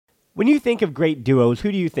When you think of great duos,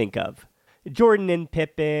 who do you think of? Jordan and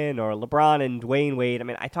Pippen or LeBron and Dwayne Wade. I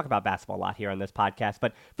mean, I talk about basketball a lot here on this podcast,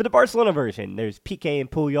 but for the Barcelona version, there's PK and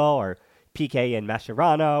Puyol or PK and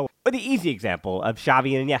Mascherano, or the easy example of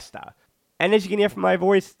Xavi and Iniesta. And as you can hear from my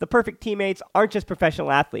voice, the perfect teammates aren't just professional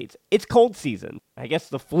athletes. It's cold season. I guess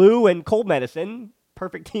the flu and cold medicine,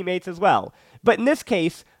 perfect teammates as well. But in this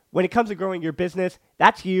case, when it comes to growing your business,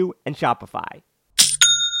 that's you and Shopify.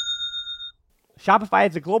 Shopify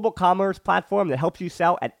is a global commerce platform that helps you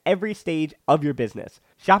sell at every stage of your business.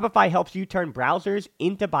 Shopify helps you turn browsers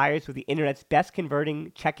into buyers with the internet's best converting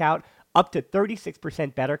checkout, up to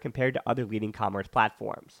 36% better compared to other leading commerce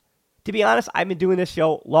platforms. To be honest, I've been doing this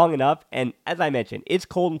show long enough, and as I mentioned, it's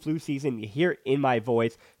cold and flu season. You hear it in my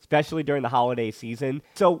voice, especially during the holiday season.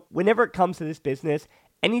 So whenever it comes to this business,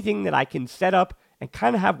 anything that I can set up and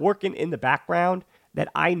kind of have working in the background that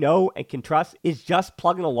I know and can trust is just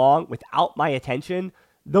plugging along without my attention.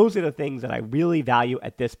 Those are the things that I really value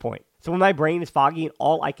at this point. So when my brain is foggy and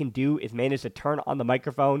all I can do is manage to turn on the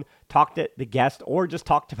microphone, talk to the guest, or just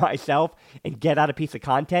talk to myself and get out a piece of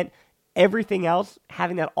content, everything else,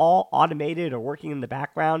 having that all automated or working in the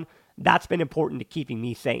background, that's been important to keeping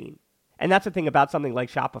me sane. And that's the thing about something like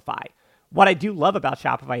Shopify. What I do love about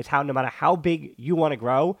Shopify is how no matter how big you want to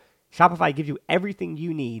grow, Shopify gives you everything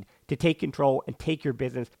you need to take control and take your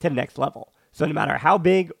business to the next level. So no matter how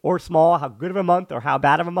big or small, how good of a month or how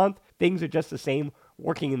bad of a month, things are just the same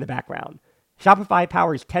working in the background. Shopify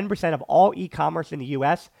powers 10% of all e-commerce in the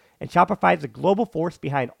US, and Shopify is the global force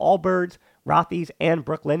behind Allbirds, Rothy's, and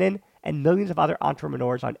Brooklinen, and millions of other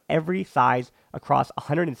entrepreneurs on every size across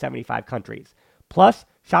 175 countries. Plus,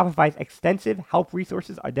 Shopify's extensive help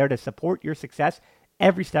resources are there to support your success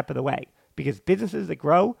every step of the way, because businesses that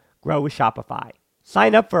grow with Shopify.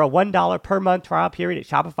 Sign up for a $1 per month trial period at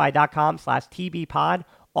shopify.com/tbpod,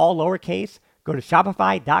 all lowercase. Go to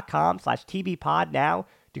shopify.com/tbpod now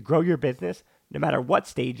to grow your business no matter what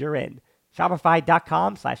stage you're in.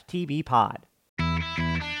 Shopify.com/tbpod.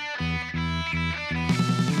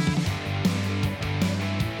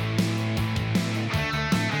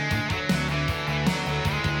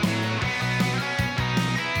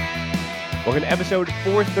 Welcome to episode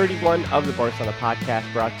 431 of the Barcelona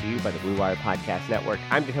Podcast, brought to you by the Blue Wire Podcast Network.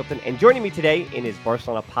 I'm Dan Hilton, and joining me today in his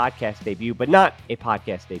Barcelona podcast debut, but not a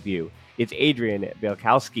podcast debut, it's Adrian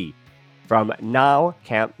Bielkowski from Now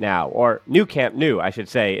Camp Now, or New Camp New, I should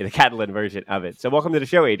say, the Catalan version of it. So welcome to the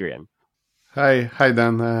show, Adrian. Hi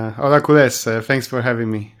Dan. Hola, culés. Thanks for having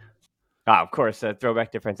me. Of course,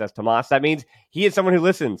 throwback to Frances Tomas. That means he is someone who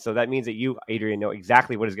listens. So that means that you, Adrian, know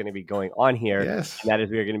exactly what is going to be going on here. Yes. And that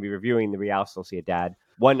is we are going to be reviewing the Real Sociedad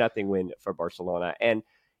 1-0 win for Barcelona. And,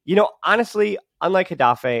 honestly, unlike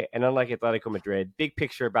Getafe and unlike Atletico Madrid, big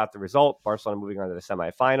picture about the result, Barcelona moving on to the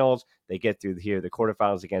semifinals. They get through here the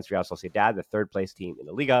quarterfinals against Real Sociedad, the third-place team in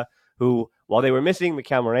the Liga, who, while they were missing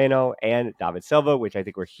Mikel Moreno and David Silva, which I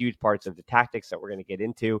think were huge parts of the tactics that we're going to get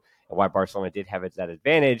into and why Barcelona did have that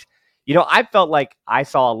advantage, I felt like I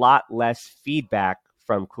saw a lot less feedback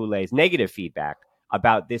from culés, negative feedback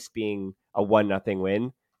about this being a 1-0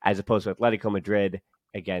 win as opposed to Atletico Madrid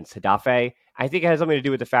against Getafe. I think it has something to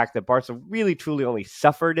do with the fact that Barca really truly only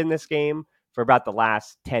suffered in this game for about the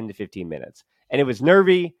last 10 to 15 minutes. And it was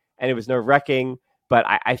nervy and it was nerve-wracking, but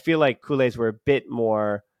I feel like culés were a bit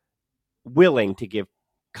more willing to give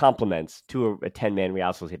compliments to a 10-man Real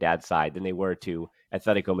Sociedad side than they were to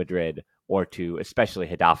Atletico Madrid or to especially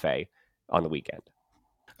Getafe on the weekend.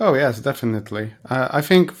 Oh yes, definitely. I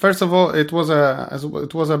think first of all, it was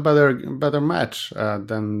a better match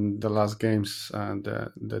than the last games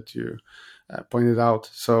that you pointed out.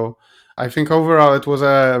 So I think overall it was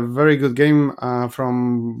a very good game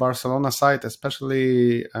from Barcelona side,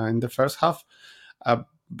 especially in the first half.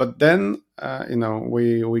 But then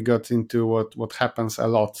we got into what happens a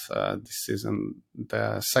lot this season: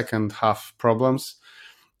 the second half problems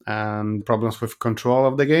and problems with control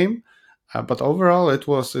of the game. But overall, it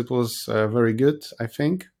was very good, I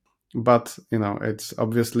think. But it's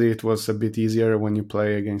obviously it was a bit easier when you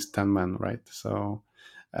play against 10 men, right? So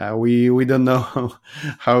we don't know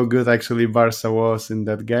how good actually Barca was in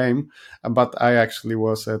that game. But I actually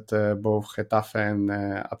was at both Getafe and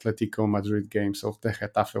Atletico Madrid games. So the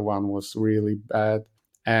Getafe one was really bad.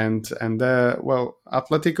 And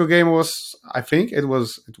Atletico game was, I think it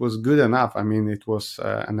was good enough. I mean, it was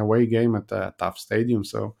an away game at a tough stadium,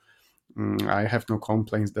 so I have no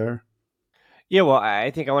complaints there. Yeah, well,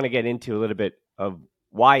 I think I want to get into a little bit of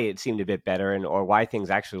why it seemed a bit better or why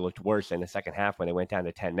things actually looked worse in the second half when they went down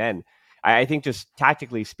to 10 men. I think just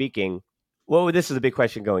tactically speaking, well, this is a big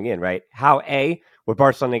question going in, right? How, were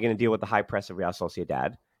Barcelona going to deal with the high press of Real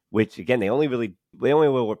Sociedad? which again they only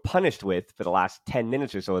were punished with for the last 10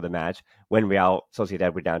 minutes or so of the match when Real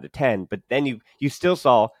Sociedad were down to 10. But then you still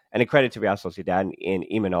saw, and a credit to Real Sociedad in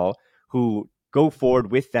Imanol, who go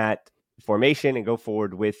forward with that formation and go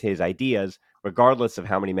forward with his ideas, regardless of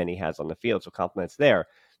how many men he has on the field. So compliments there.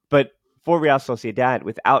 But for Real Sociedad,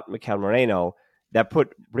 without Mikel Moreno, that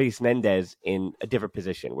put Reis Mendes in a different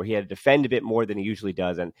position where he had to defend a bit more than he usually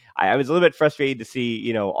does. And I was a little bit frustrated to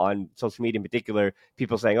see, on social media in particular,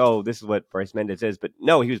 people saying, oh, this is what Reis Mendes is. But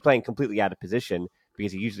no, he was playing completely out of position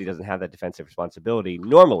because he usually doesn't have that defensive responsibility.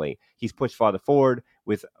 Normally, he's pushed farther forward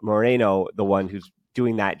with Moreno, the one who's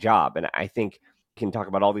doing that job. And I think can talk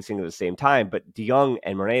about all these things at the same time, but De Jong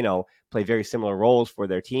and Moreno play very similar roles for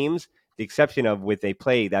their teams. The exception of with they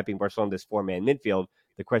play, that being Barcelona, this four-man midfield,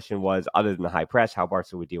 the question was, other than the high press, how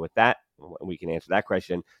Barca would deal with that. We can answer that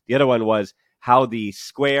question. The other one was how the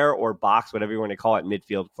square or box, whatever you want to call it,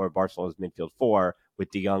 midfield for Barcelona's midfield four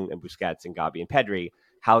with De Jong and Busquets and Gavi and Pedri,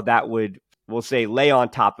 how that would, we'll say, lay on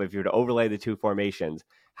top of, if you were to overlay the two formations,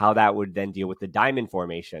 how that would then deal with the diamond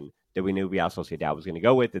formation that we knew Real Sociedad was going to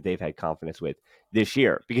go with, that they've had confidence with this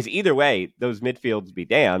year. Because either way, those midfields be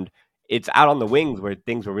damned, it's out on the wings where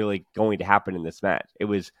things were really going to happen in this match. It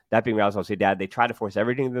was, that being Real Sociedad, they try to force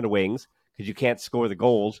everything into the wings because you can't score the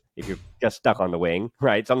goals if you're just stuck on the wing,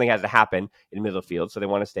 right? Something has to happen in the middle of the field. So they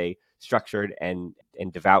want to stay structured and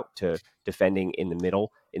devout to defending in the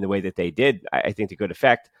middle in the way that they did, I think, to good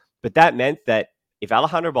effect. But that meant that if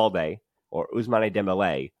Alejandro Balde or Ousmane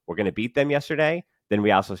Dembele were going to beat them yesterday, then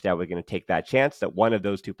Real Sociedad were going to take that chance that one of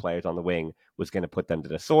those two players on the wing was going to put them to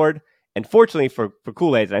the sword. And fortunately for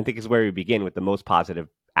Kool-Aid, and I think is where we begin with the most positive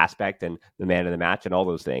aspect and the man of the match and all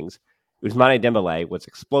those things, Ousmane Dembele was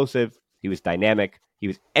explosive. He was dynamic. He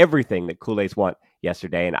was everything that Kool-Aids want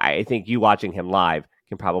yesterday. And I think you watching him live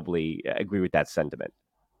can probably agree with that sentiment.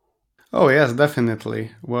 Oh, yes,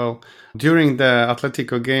 definitely. Well, during the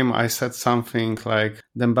Atletico game, I said something like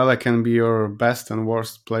Dembele can be your best and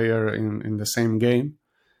worst player in the same game,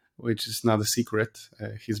 which is not a secret.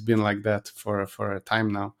 He's been like that for a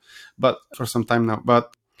time now, but for some time now.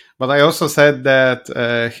 But I also said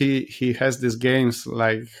that he has these games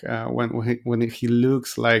like when he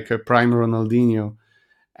looks like a prime Ronaldinho,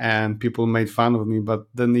 and people made fun of me. But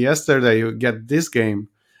then yesterday you get this game,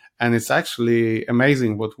 and it's actually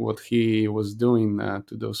amazing what he was doing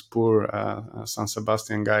to those poor San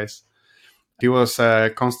Sebastian guys. He was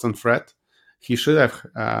a constant threat. He should have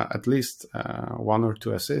at least one or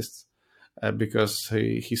two assists because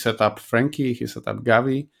he set up Frankie, he set up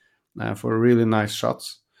Gavi for really nice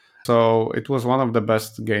shots. So it was one of the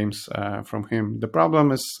best games from him. The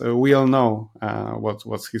problem is we all know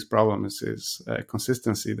what's his problem is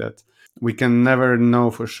consistency. That we can never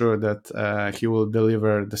know for sure that he will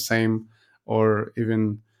deliver the same or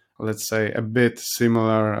even, let's say, a bit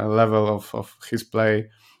similar level of his play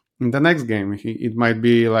in the next game. It might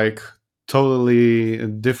be like totally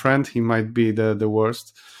different. He might be the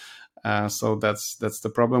worst. So that's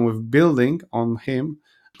the problem with building on him,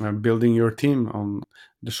 building your team on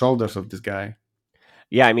the shoulders of this guy.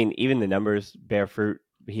 Yeah, I mean, even the numbers bear fruit.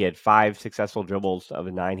 He had 5 successful dribbles of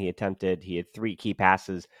the 9 he attempted. He had 3 key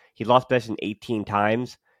passes. He lost possession 18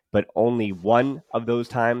 times, but only one of those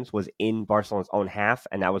times was in Barcelona's own half,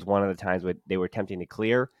 and that was one of the times where they were attempting to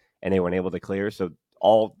clear and they weren't able to clear. So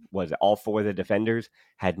all 4 of the defenders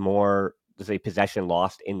had more, let's say, possession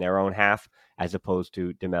lost in their own half, as opposed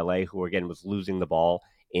to Dembele, who again was losing the ball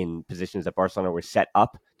in positions that Barcelona were set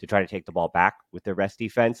up to try to take the ball back with their rest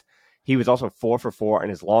defense. He was also 4 for 4 on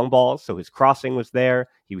his long balls, so his crossing was there.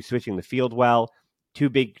 He was switching the field well. 2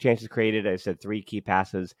 big chances created. I said 3 key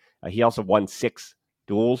passes. He also won 6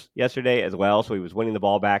 duels yesterday as well, so he was winning the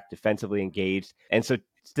ball back, defensively engaged. And so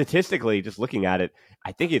statistically, just looking at it,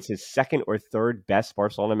 I think it's his second or third best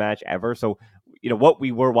Barcelona match ever. So, what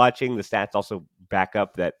we were watching, the stats also back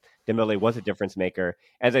up that Dembele was a difference maker.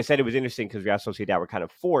 As I said, it was interesting because Real Sociedad were kind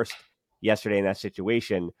of forced yesterday in that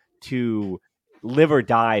situation to live or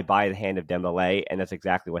die by the hand of Dembele, and that's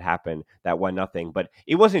exactly what happened. That 1-0. But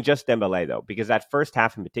it wasn't just Dembele though, because that first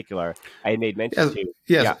half in particular, I had made mention Yes, to.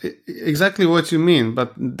 yes, Yeah, exactly what you mean.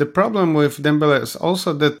 But the problem with Dembele is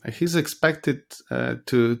also that he's expected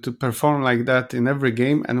to perform like that in every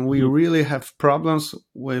game, and we Mhm. really have problems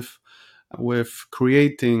with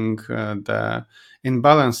creating the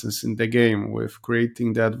imbalances in the game, with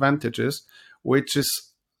creating the advantages, which is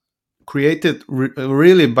created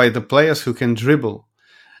really by the players who can dribble,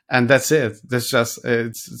 and that's it. That's just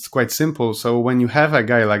it's quite simple. So when you have a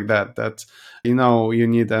guy like that you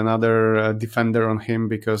need another defender on him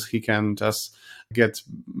because he can just get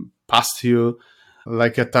past you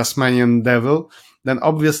like a Tasmanian devil. then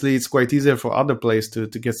obviously it's quite easier for other players to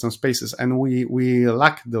get some spaces. And we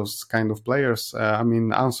lack those kind of players. I mean,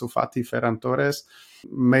 Ansu Fati, Ferran Torres,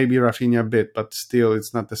 maybe Rafinha a bit, but still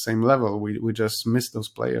it's not the same level. We just miss those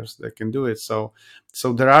players that can do it. So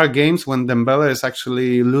there are games when Dembele is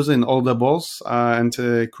actually losing all the balls and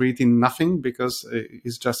creating nothing because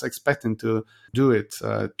he's just expecting to do it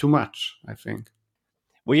too much, I think.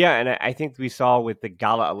 Well, yeah, and I think we saw with the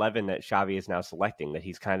Gala 11 that Xavi is now selecting that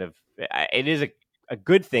he's kind of, it is a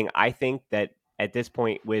good thing, I think, that at this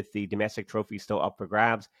point with the domestic trophy still up for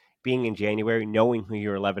grabs, being in January, knowing who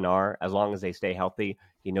your 11 are, as long as they stay healthy,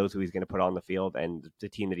 he knows who he's going to put on the field and the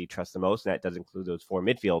team that he trusts the most, and that does include those four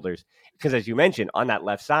midfielders. Because as you mentioned, on that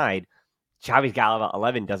left side, Xavi's Gala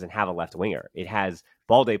 11 doesn't have a left winger. It has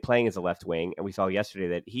Balde playing as a left wing, and we saw yesterday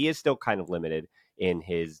that he is still kind of limited in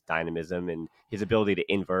his dynamism and his ability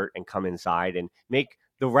to invert and come inside and make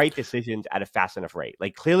the right decisions at a fast enough rate.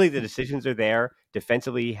 Like, clearly the decisions are there.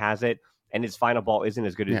 Defensively, he has it, and his final ball isn't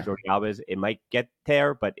as good as Jordi Alba's. It might get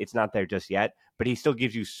there, but it's not there just yet. But he still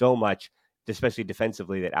gives you so much, especially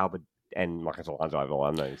defensively, that Alba and Marcos Alonso,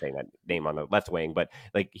 I'm not even saying that name on the left wing, but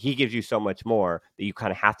like, he gives you so much more that you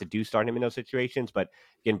kind of have to start him in those situations. But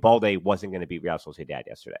again, Balde wasn't going to beat Real Sociedad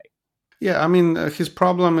yesterday. Yeah, I mean, his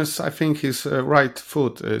problem is, I think, his right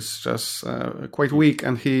foot is just quite weak,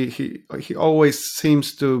 and he always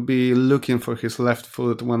seems to be looking for his left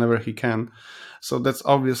foot whenever he can. So that's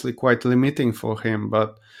obviously quite limiting for him.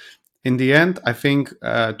 But in the end, I think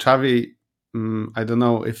Xavi, I don't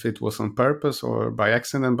know if it was on purpose or by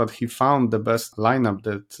accident, but he found the best lineup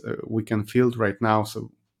that we can field right now.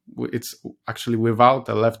 So it's actually without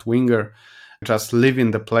a left winger, just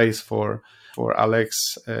leaving the place for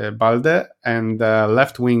Alex Balde, and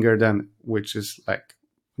left winger then, which is like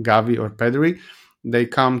Gavi or Pedri. They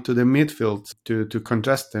come to the midfield to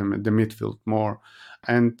congest them in the midfield more.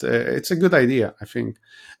 And it's a good idea, I think.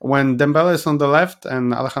 When Dembele is on the left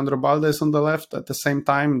and Alejandro Balde is on the left at the same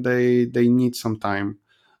time, they need some time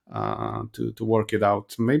to work it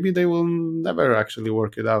out. Maybe they will never actually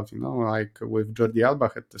work it out, like with Jordi Alba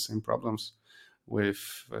had the same problems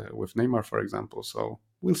with Neymar, for example. So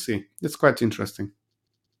we'll see. It's quite interesting.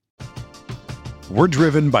 We're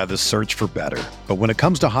driven by the search for better. But when it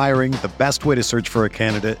comes to hiring, the best way to search for a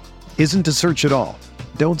candidate isn't to search at all.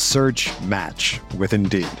 Don't search, match with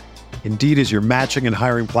Indeed. Indeed is your matching and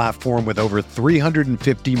hiring platform with over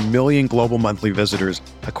 350 million global monthly visitors,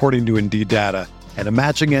 according to Indeed data, and a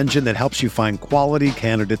matching engine that helps you find quality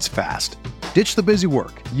candidates fast. Ditch the busy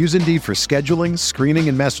work. Use Indeed for scheduling, screening,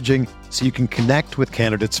 and messaging so you can connect with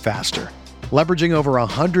candidates faster. Leveraging over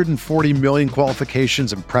 140 million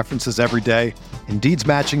qualifications and preferences every day, Indeed's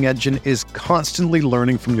matching engine is constantly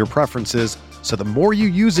learning from your preferences, so the more you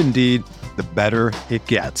use Indeed, the better it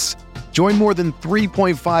gets. Join more than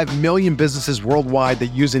 3.5 million businesses worldwide that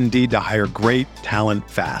use Indeed to hire great talent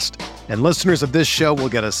fast. And listeners of this show will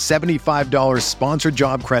get a $75 sponsored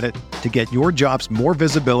job credit to get your jobs more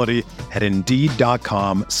visibility at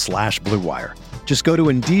Indeed.com/Blue Wire. Just go to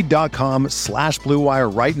Indeed.com/Blue Wire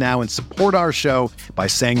right now and support our show by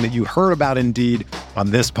saying that you heard about Indeed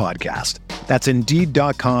on this podcast. That's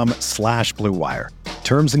Indeed.com/Blue Wire.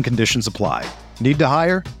 Terms and conditions apply. Need to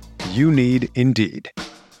hire? You need Indeed.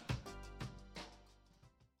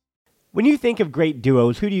 When you think of great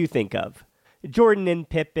duos, who do you think of? Jordan and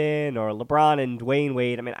Pippen, or LeBron and Dwayne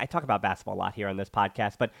Wade? I mean, I talk about basketball a lot here on this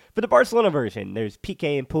podcast, but for the Barcelona version, there's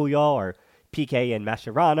Piqué and Puyol, or Piqué and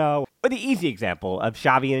Mascherano, or the easy example of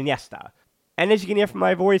Xavi and Iniesta. And as you can hear from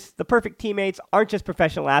my voice, the perfect teammates aren't just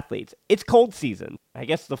professional athletes. It's cold season. I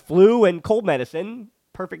guess the flu and cold medicine,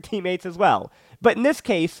 perfect teammates as well. But in this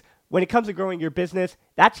case, when it comes to growing your business,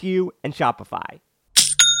 that's you and Shopify.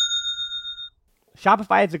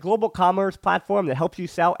 Shopify is a global commerce platform that helps you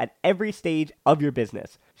sell at every stage of your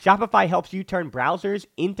business. Shopify helps you turn browsers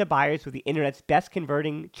into buyers with the internet's best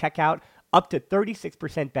converting checkout, up to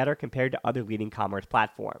 36% better compared to other leading commerce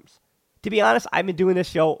platforms. To be honest, I've been doing this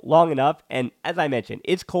show long enough, and as I mentioned,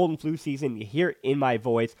 it's cold and flu season. You hear it in my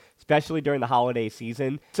voice, especially during the holiday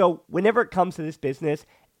season. So whenever it comes to this business,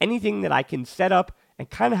 anything that I can set up and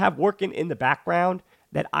kind of have working in the background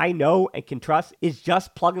that I know and can trust is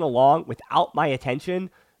just plugging along without my attention.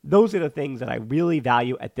 Those are the things that I really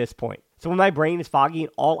value at this point. So when my brain is foggy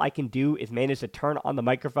and all I can do is manage to turn on the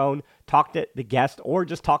microphone, talk to the guest, or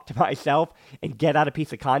just talk to myself and get out a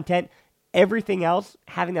piece of content, everything else,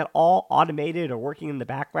 having that all automated or working in the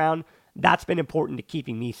background, that's been important to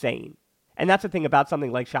keeping me sane. And that's the thing about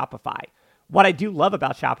something like Shopify. What I do love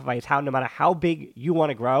about Shopify is how no matter how big you want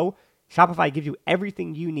to grow, Shopify gives you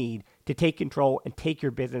everything you need to take control and take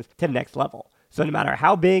your business to the next level. So no matter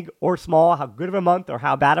how big or small, how good of a month or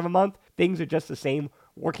how bad of a month, things are just the same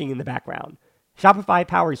working in the background. Shopify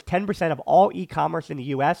powers 10% of all e-commerce in the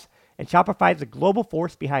U.S., and Shopify is the global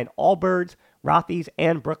force behind Allbirds, Rothy's,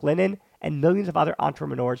 and Brooklinen, and millions of other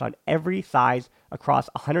entrepreneurs on every size across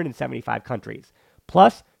 175 countries.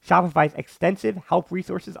 Plus, Shopify's extensive help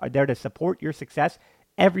resources are there to support your success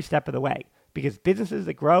every step of the way, because businesses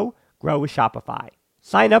that grow with Shopify.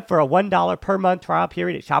 Sign up for a $1 per month trial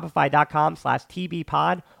period at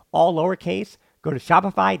shopify.com/tbpod, all lowercase. Go to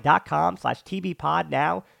shopify.com/tbpod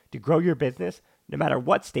now to grow your business no matter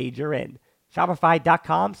what stage you're in.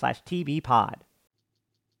 Shopify.com/tbpod.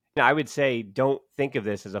 I would say don't think of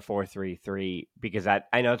this as a 4-3-3 because I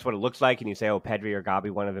know that's what it looks like. And you say, oh, Pedri or Gavi,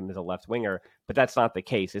 one of them is a left winger, but that's not the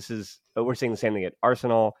case. We're seeing the same thing at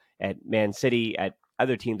Arsenal, at Man City, at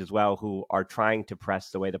other teams as well, who are trying to press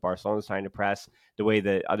the way that Barcelona is trying to press, the way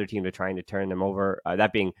that other teams are trying to turn them over.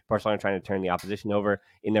 That being Barcelona trying to turn the opposition over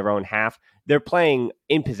in their own half. They're playing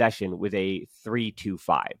in possession with a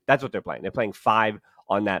 3-2-5. That's what they're playing. They're playing 5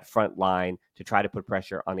 on that front line to try to put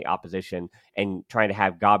pressure on the opposition and trying to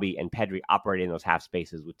have Gavi and Pedri operating in those half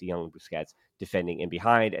spaces with De Jong and Busquets defending in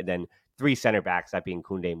behind, and then 3 center backs, that being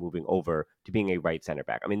Koundé moving over to being a right center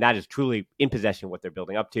back. I mean, that is truly in possession what they're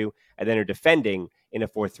building up to, and then they're defending in a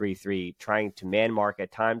 4-3-3, trying to man mark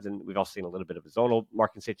at times, and we've also seen a little bit of a zonal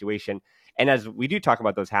marking situation. And as we do talk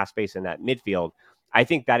about those half space in that midfield, I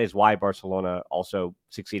think that is why Barcelona also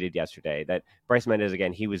succeeded yesterday. That Bryce Mendes,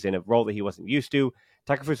 again, he was in a role that he wasn't used to.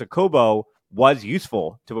 Takefusa Kobo was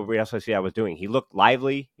useful to what Real Sociedad was doing. He looked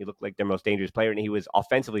lively. He looked like their most dangerous player, and he was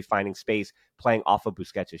offensively finding space, playing off of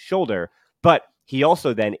Busquets' shoulder. But he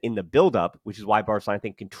also then, in the build-up, which is why Barcelona, I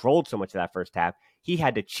think, controlled so much of that first half, he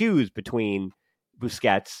had to choose between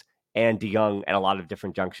Busquets and De Jong at a lot of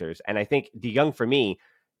different junctures. And I think De Jong, for me,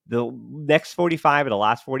 the next 45 or the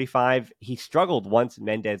last 45, he struggled once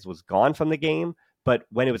Mendes was gone from the game. But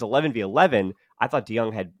when it was 11v11, I thought De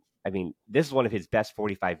Jong this is one of his best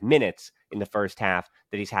 45 minutes in the first half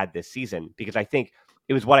that he's had this season, because I think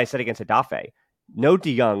it was what I said against Adafe. No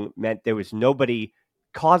De Jong meant there was nobody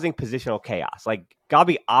causing positional chaos. Like,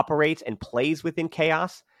 Gavi operates and plays within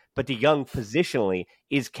chaos, but De Jong positionally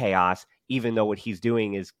is chaos, even though what he's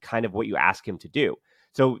doing is kind of what you ask him to do.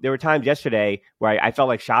 So there were times yesterday where I felt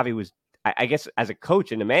like Xavi was, I guess, as a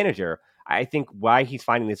coach and a manager, I think why he's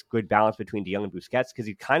finding this good balance between De Jong and Busquets, because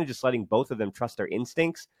he's kind of just letting both of them trust their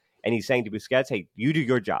instincts. And he's saying to Busquets, hey, you do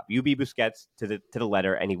your job. You be Busquets to the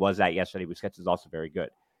letter. And he was that yesterday. Busquets is also very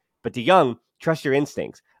good. But De Jong, trust your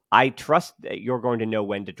instincts. I trust that you're going to know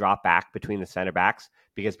when to drop back between the center backs,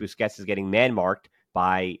 because Busquets is getting man-marked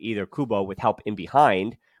by either Kubo with help in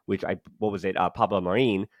behind, which Pablo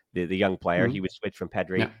Marin, the young player, he would switch from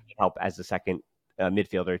Pedri and help as the second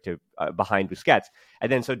midfielder to behind Busquets.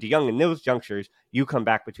 And then so De Jong, in those junctures, you come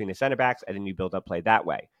back between the center backs and then you build up play that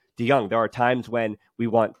way. De Jong, there are times when we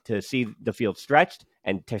want to see the field stretched,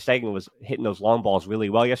 and Ter Stegen was hitting those long balls really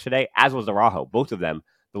well yesterday, as was Araujo. Both of them,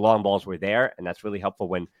 the long balls were there, and that's really helpful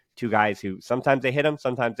when two guys who sometimes they hit them,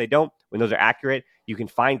 sometimes they don't. When those are accurate, you can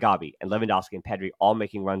find Gavi and Lewandowski and Pedri all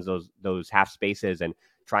making runs those half spaces and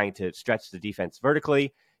trying to stretch the defense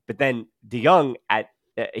vertically. But then De Jong,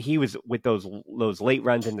 he was with those late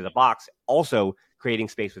runs into the box, also creating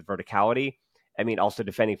space with verticality. I mean, also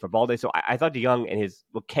defending for Balde. So I thought De Jong and his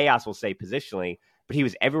chaos will say positionally, but he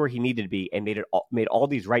was everywhere he needed to be and made all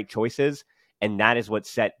these right choices. And that is what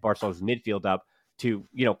set Barcelona's midfield up to,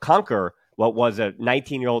 conquer what was a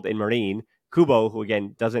 19-year-old in Marin, Kubo, who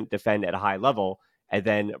again doesn't defend at a high level, and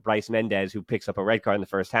then Bryce Mendes, who picks up a red card in the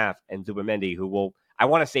first half, and Zubimendi, I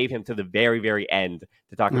want to save him to the very, very end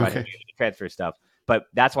to talk about the transfer stuff. But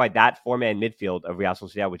that's why that 4-man midfield of Real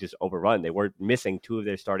Sociedad was just overrun. They were missing 2 of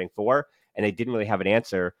their starting 4, and they didn't really have an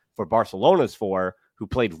answer for Barcelona's 4, who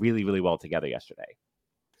played really, really well together yesterday.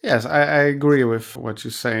 Yes, I agree with what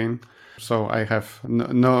you're saying. So I have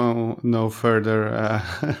no further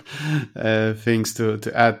things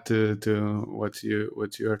to add to what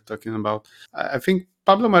you are talking about. I think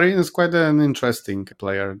Pablo Marin is quite an interesting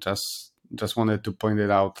player. Just wanted to point it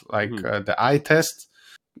out. The eye test,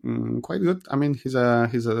 quite good. I mean, he's a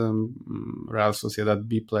Real Sociedad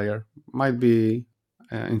B player. Might be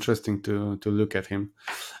interesting to look at him.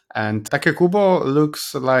 And Take Kubo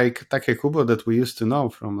looks like Take Kubo that we used to know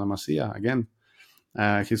from La Masia again.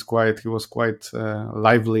 He was quite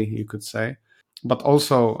lively, you could say. But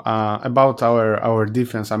also about our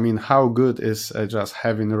defense, I mean, how good is just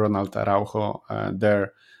having Ronald Araujo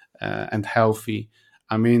there and healthy?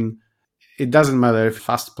 I mean, it doesn't matter if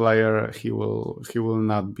fast player, he will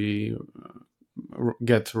not be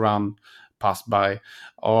get run passed by,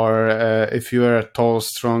 or if you're a tall,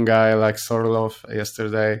 strong guy like Sorlov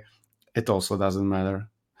yesterday, it also doesn't matter.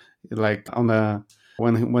 like on a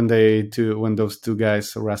when those two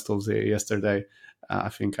guys wrestled yesterday. I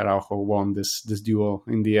think Araujo won this duel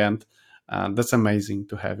in the end. That's amazing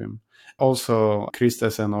to have him. Also,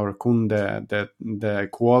 Christensen or Kunde, that the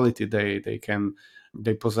quality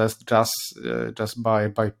they possess just by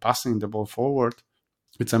passing the ball forward,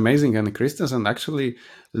 it's amazing. And Christensen actually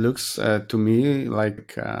looks to me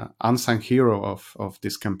like unsung hero of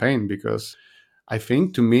this campaign, because I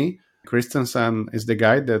think, to me, Christensen is the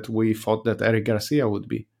guy that we thought that Eric Garcia would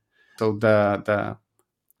be. So the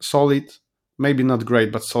solid, maybe not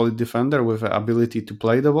great, but solid defender with the ability to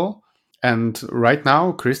play the ball. And right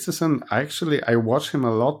now, Christensen, actually, I watch him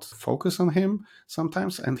a lot, focus on him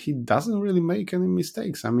sometimes, and he doesn't really make any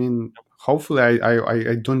mistakes. I mean, hopefully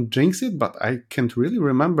I don't jinx it, but I can't really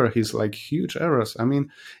remember his like huge errors. I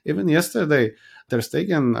mean, even yesterday, Ter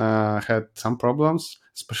Stegen had some problems,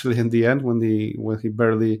 especially in the end when he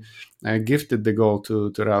barely gifted the goal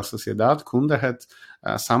to Real Sociedad. Kunde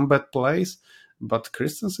had some bad plays, but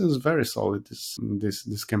Christensen is very solid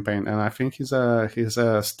this campaign, and I think he's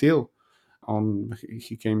a steal.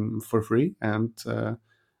 He came for free, and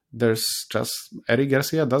there's just Eric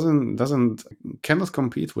Garcia doesn't cannot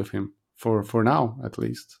compete with him for now, at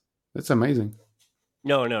least. That's amazing.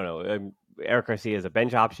 No. Eric Garcia is a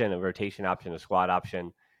bench option, a rotation option, a squad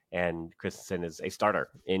option, and Christensen is a starter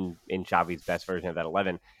in Xavi's best version of that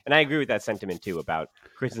 11. And I agree with that sentiment too about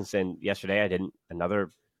Christensen. Yesterday, I didn't another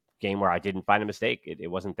game where I didn't find a mistake. It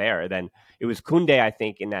wasn't there. Then it was Kunde, I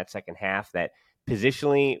think, in that second half that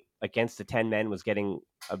positionally against the 10 men was getting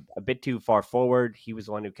a bit too far forward. He was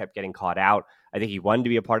the one who kept getting caught out. I think he wanted to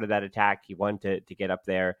be a part of that attack. He wanted to get up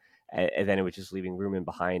there, and then it was just leaving room in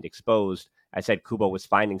behind exposed. I said Kubo was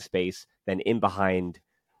finding space, then in behind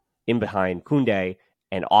Kunde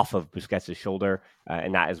and off of Busquets' shoulder,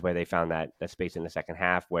 and that is where they found that space in the second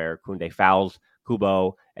half where Kunde fouls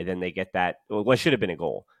Kubo, and then they get that what should have been a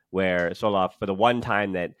goal where Solaf, for the one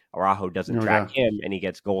time that Araujo doesn't track him and he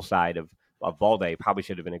gets goal side of Balde, probably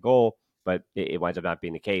should have been a goal, but it winds up not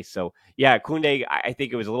being the case. So yeah, Kunde, I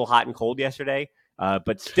think it was a little hot and cold yesterday,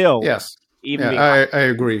 but still, Yes. even Yeah, being hot, I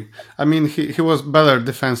agree. I mean, he was better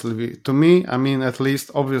defensively to me. I mean, at least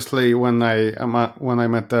obviously when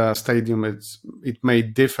I'm at the stadium, it may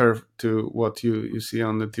differ to what you see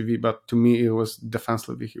on the TV, but to me, it was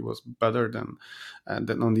defensively he was better than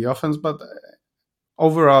on the offense. But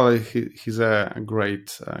overall, he's a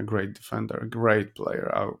great defender, a great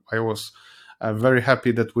player. I was very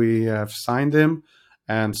happy that we have signed him,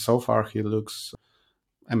 and so far he looks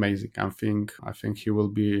amazing. I think he will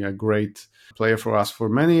be a great player for us for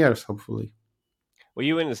many years, hopefully. well,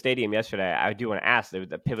 you were in the stadium yesterday. I do want to ask, there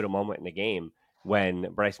was a pivotal moment in the game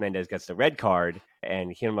when Bryce Mendez gets the red card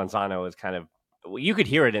and Gil Manzano is kind of, well, you could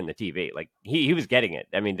hear it in the TV. Like he was getting it.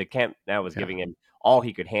 I mean, the camp now was giving him all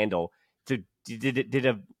he could handle. So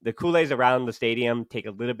did the Kool-Aids around the stadium take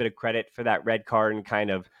a little bit of credit for that red card and kind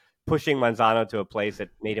of pushing Manzano to a place that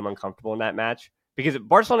made him uncomfortable in that match? Because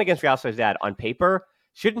Barcelona against Real Sociedad on paper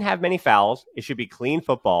shouldn't have many fouls. It should be clean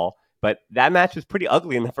football. But that match was pretty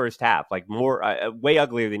ugly in the first half, like more way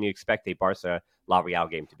uglier than you expect a Barca La Real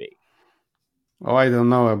game to be. Oh, I don't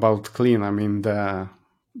know about clean. I mean, the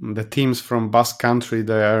teams from Basque Country,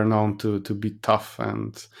 they are known to be tough,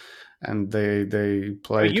 and they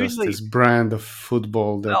play But just usually, this brand of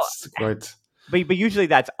football well, that's quite. but usually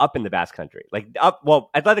that's up in the Basque Country, like up. Well,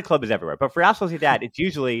 Athletic Club is everywhere, but for Real Sociedad, it's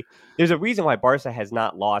usually there's a reason why Barca has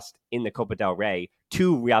not lost in the Copa del Rey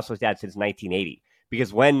to Real Sociedad since 1980.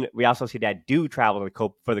 Because when Real Sociedad do travel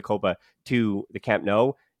to for the Copa to the Camp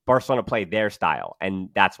Nou, Barcelona play their style, and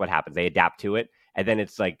that's what happens. They adapt to it, and then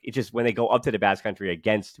it's like it's just when they go up to the Basque Country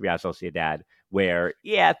against Real Sociedad, where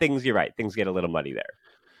you're right, things get a little muddy there.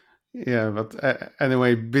 Yeah, but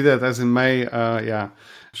anyway, be that as it may, yeah,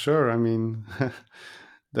 sure. I mean,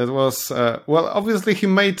 that was well. Obviously, he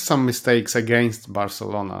made some mistakes against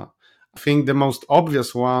Barcelona. I think the most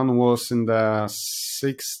obvious one was in the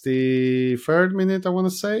 63rd minute. I want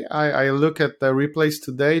to say I look at the replays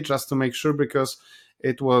today just to make sure, because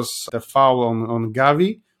it was the foul on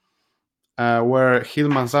Gavi, where Gil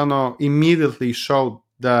Manzano immediately showed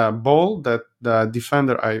the ball that the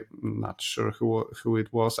defender, I'm not sure who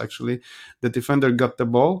it was actually, the defender got the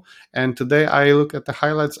ball. And today I look at the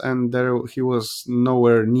highlights and there he was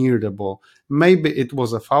nowhere near the ball. Maybe it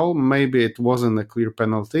was a foul, maybe it wasn't a clear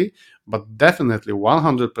penalty, but definitely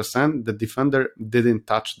 100% the defender didn't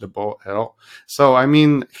touch the ball at all. So, I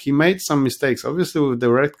mean, he made some mistakes. Obviously, with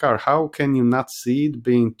the red card, how can you not see it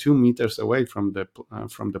being 2 meters away from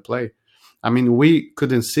the play? I mean, we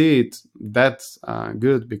couldn't see it that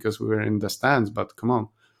good because we were in the stands, but come on,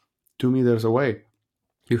 2 meters away.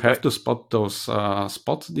 You have to spot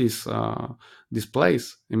these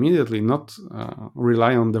plays immediately, not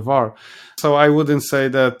rely on the VAR. So I wouldn't say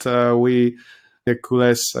that we, the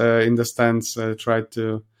Kules in the stands, tried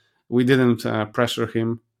to. We didn't pressure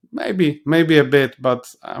him. Maybe a bit, but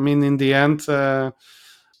I mean, in the end,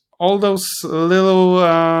 all those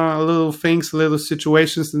little things, little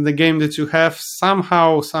situations in the game that you have,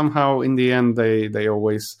 somehow in the end, they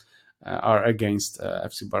always are against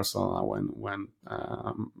FC Barcelona when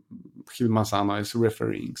Gil Manzano is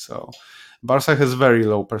refereeing. So Barca has very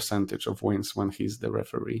low percentage of wins when he's the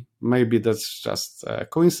referee. Maybe that's just a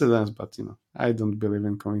coincidence, but I don't believe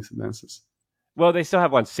in coincidences. Well, they still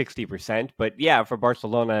have won 60%, but yeah, for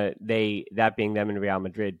Barcelona, that being them and Real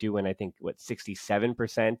Madrid do win, I think,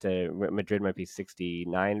 67%. Madrid might be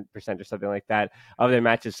 69% or something like that of their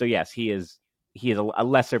matches. So yes, he is a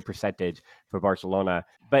lesser percentage for Barcelona.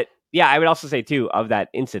 But yeah, I would also say too of that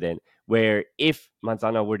incident where if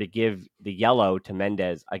Manzano were to give the yellow to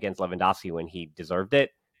Mendes against Lewandowski when he deserved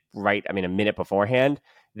it, right? I mean, a minute beforehand,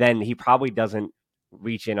 then he probably doesn't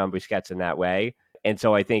reach in on Busquets in that way. And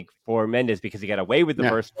so I think for Mendes, because he got away with the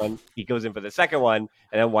first one, he goes in for the second one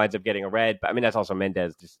and then winds up getting a red. But I mean, that's also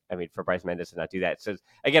Mendes. For Bryce Mendes to not do that. So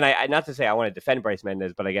again, I not to say I want to defend Bryce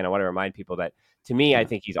Mendes, but again, I want to remind people that to me, I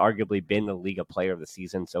think he's arguably been the Liga player of the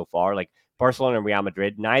season so far. Like Barcelona and Real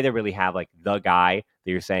Madrid, neither really have like the guy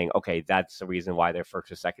that you're saying, okay, that's the reason why they're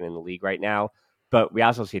first or second in the league right now. But Real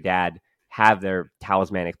Sociedad have their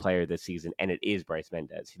talismanic player this season, and it is Bryce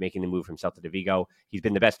Mendes. He's making the move from Celta de Vigo. He's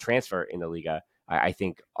been the best transfer in the Liga. I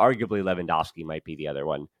think arguably Lewandowski might be the other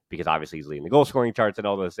one because obviously he's leading the goal scoring charts and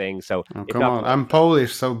all those things. So come on, I'm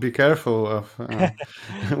Polish, so be careful of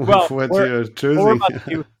well, what you're choosing.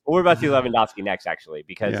 We're about to do Lewandowski next, actually,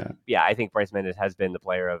 because I think Bryce Mendes has been the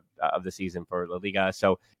player of the season for La Liga.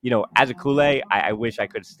 So as a Kool-Aid, I wish I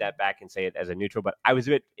could step back and say it as a neutral, but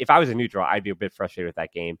if I was a neutral, I'd be a bit frustrated with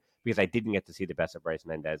that game because I didn't get to see the best of Bryce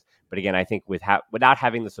Mendes. But again, I think without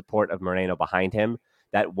having the support of Moreno behind him,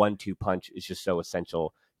 that 1-2 punch is just so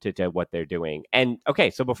essential to what they're doing. And okay,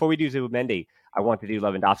 so before we do Zubimendi, I want to do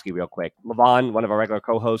Lewandowski real quick. Levon, one of our regular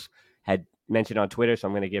co-hosts, had mentioned on Twitter, so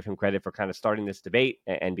I'm going to give him credit for kind of starting this debate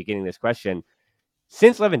and beginning this question.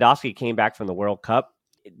 Since Lewandowski came back from the World Cup,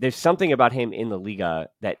 there's something about him in the Liga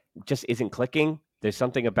that just isn't clicking. There's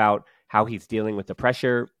something about how he's dealing with the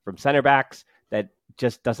pressure from center backs that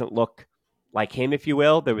just doesn't look like him, if you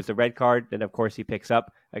will. There was the red card that, of course, he picks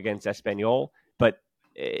up against Espanyol, but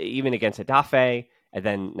even against Getafe, and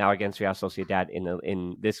then now against Real Sociedad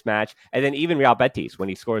in this match, and then even Real Betis when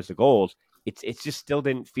he scores the goals, it's just still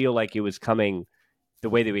didn't feel like it was coming the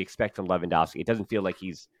way that we expect from Lewandowski. It doesn't feel like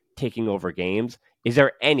he's taking over games. Is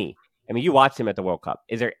there any? I mean, you watched him at the World Cup.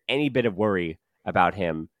 Is there any bit of worry about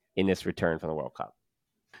him in this return from the World Cup?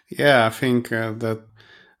 Yeah, I think that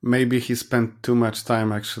maybe he spent too much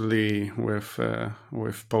time actually with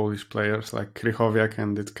Polish players like Krychowiak,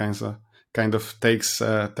 and it kind of takes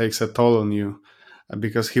a toll on you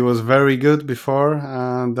because he was very good before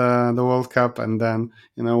the World Cup, and then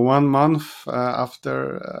 1 month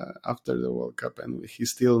after the World Cup, and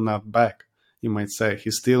he's still not back. You might say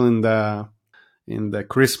he's still in the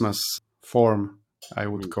Christmas form, I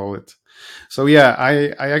would call it. So yeah,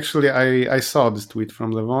 I saw this tweet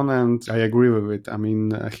from Levon and I agree with it. I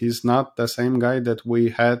mean, he's not the same guy that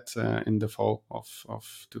we had in the fall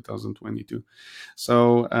of 2022.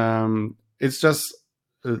 So it's just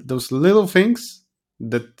those little things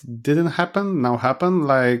that didn't happen now happen.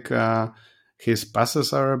 Like his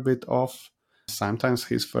passes are a bit off. Sometimes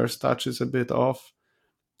his first touch is a bit off.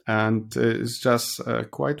 And it's just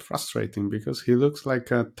quite frustrating because he looks like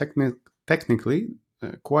a technically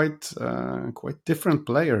quite different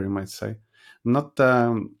player, you might say. Not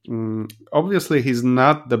obviously he's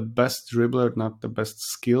not the best dribbler, not the best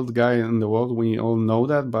skilled guy in the world. We all know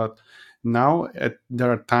that, but now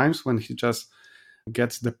there are times when he just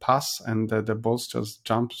gets the pass and the ball just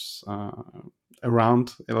jumps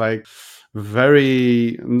around like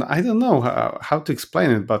very, I don't know how to explain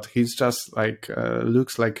it, but he's just like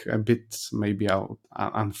looks like a bit maybe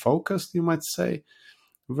unfocused, you might say.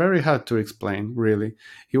 Very hard to explain, really.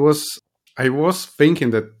 I was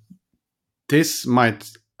thinking that this might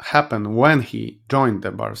happen when he joined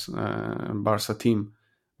the Barca team,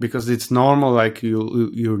 because it's normal. Like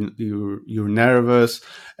you're nervous,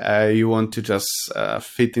 you want to just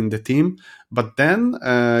fit in the team. But then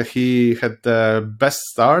he had the best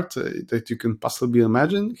start that you can possibly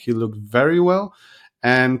imagine. He looked very well,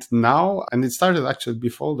 and it started actually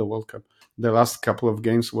before the World Cup. The last couple of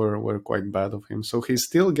games were quite bad of him. So he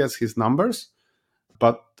still gets his numbers,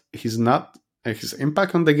 but he's not. His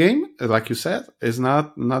impact on the game, like you said, is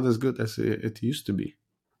not as good as it used to be.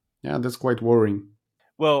 Yeah, that's quite worrying.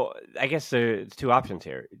 Well, I guess there's two options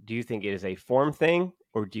here. Do you think it is a form thing,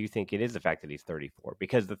 or do you think it is the fact that he's 34?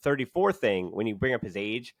 Because the 34 thing, when you bring up his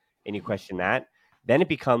age and you question that, then it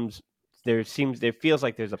becomes there feels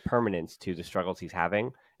like there's a permanence to the struggles he's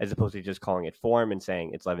having, as opposed to just calling it form and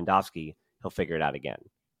saying it's Lewandowski, he'll figure it out again.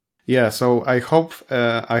 Yeah, so I hope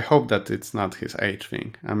that it's not his age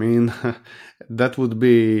thing. I mean, that would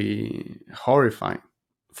be horrifying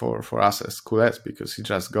for us as culés because he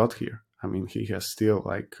just got here. I mean, he has still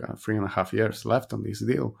like 3.5 years left on this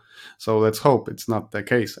deal. So let's hope it's not the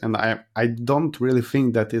case. And I don't really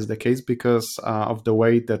think that is the case because of the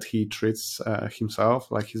way that he treats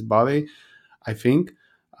himself, like his body. I think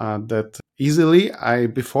that easily, I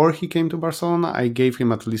before he came to Barcelona, I gave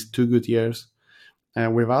him at least 2 good years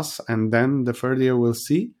with us, and then the third year we'll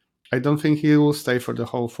see. I don't think he will stay for the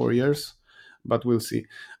whole 4 years, but we'll see.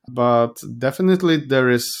 But definitely there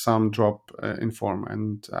is some drop in form,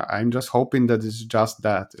 and I'm just hoping that it's just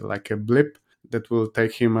that, like a blip that will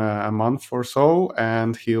take him a month or so,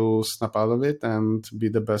 and he'll snap out of it and be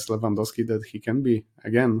the best Lewandowski that he can be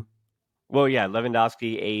again. Well, yeah,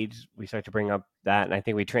 Lewandowski age, we start to bring up that, and I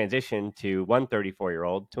think we transition to one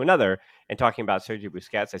 34-year-old to another, and talking about Sergio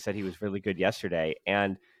Busquets. I said he was really good yesterday,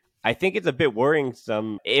 and I think it's a bit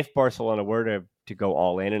worrisome if Barcelona were to go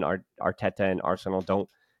all in, and Arteta and Arsenal don't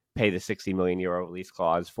pay the 60 million euro release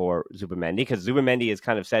clause for Zubamendi, because Zubamendi has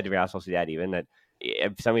kind of said to Real Sociedad even that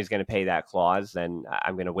if somebody's going to pay that clause, then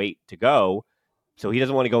I'm going to wait to go. So he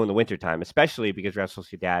doesn't want to go in the wintertime, especially because Real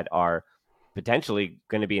Sociedad are potentially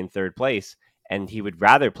going to be in third place, and he would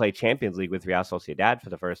rather play Champions League with Real Sociedad for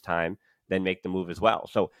the first time than make the move as well.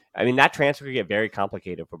 So, I mean, that transfer could get very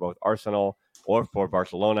complicated for both Arsenal or for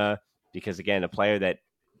Barcelona because, again, a player that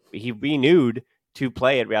he renewed to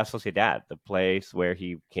play at Real Sociedad, the place where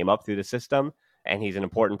he came up through the system, and he's an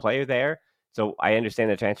important player there. So I understand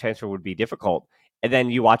that transfer would be difficult. And then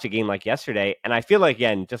you watch a game like yesterday, and I feel like,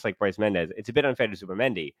 again, just like Bryce Mendes, it's a bit unfair to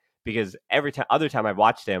Zubamendi because every other time I've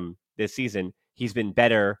watched him this season, he's been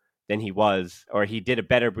better than he was, or he did a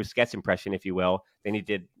better Busquets impression, if you will, than he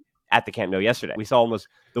did at the Camp Nou yesterday. We saw almost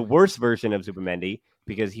the worst version of Zubamendi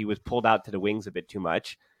because he was pulled out to the wings a bit too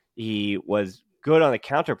much. He was good on the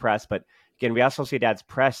counter press, but again, Real Sociedad's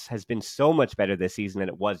press has been so much better this season than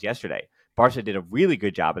it was yesterday. Barca did a really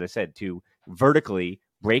good job, as I said, to vertically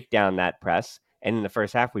break down that press. And in the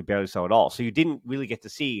first half, we barely saw it all. So you didn't really get to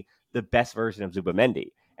see the best version of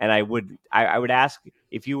Zubamendi. And I would ask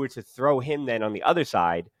if you were to throw him then on the other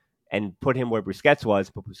side and put him where Busquets was,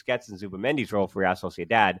 put Busquets in Zubamendi's role for Real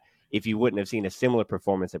Sociedad, if you wouldn't have seen a similar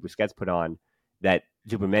performance that Busquets put on that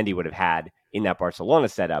Zubamendi would have had in that Barcelona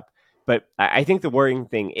setup. But I think the worrying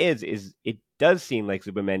thing is it does seem like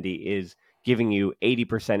Zubamendi is giving you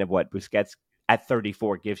 80% of what Busquets at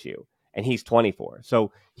 34 gives you, and he's 24.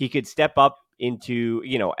 So he could step up into,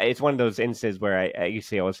 it's one of those instances where I used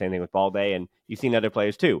to say all the same thing with Balde, and you've seen other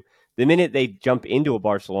players too. The minute they jump into a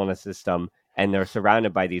Barcelona system and they're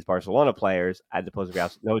surrounded by these Barcelona players, as opposed to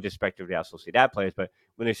Real, no disrespect to Real Sociedad players, but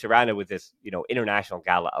when they're surrounded with this, international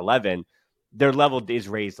Gala 11, their level is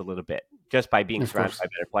raised a little bit just by being Of surrounded course. by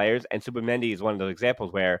better players. And Subamendi is one of those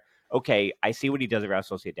examples where, okay, I see what he does at Real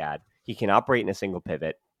Sociedad. He can operate in a single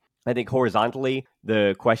pivot. I think horizontally,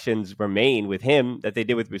 the questions remain with him that they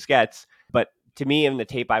did with Busquets. But to me, in the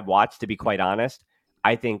tape I've watched, to be quite honest,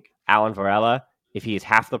 I think Alan Varela, if he is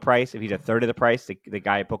half the price, if he's a third of the price, the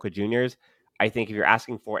guy at Boca Juniors, I think if you're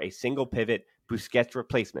asking for a single pivot Busquets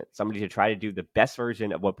replacement, somebody to try to do the best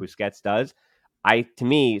version of what Busquets does, I, to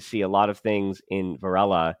me, see a lot of things in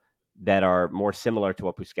Varela that are more similar to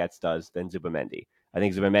what Busquets does than Zubamendi. I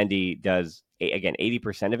think Zubamendi does, again,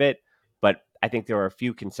 80% of it, but I think there are a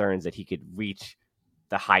few concerns that he could reach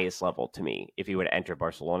the highest level to me if he were to enter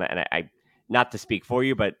Barcelona. And I not to speak for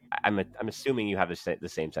you, but I'm assuming you have the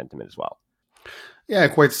same sentiment as well. Yeah,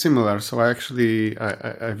 quite similar. So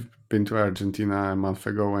I've been to Argentina a month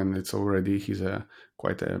ago, and it's already he's a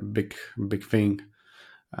quite a big thing.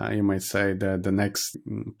 You might say the next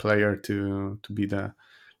player to be the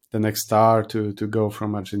next star to go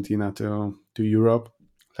from Argentina to Europe,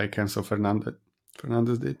 like Enzo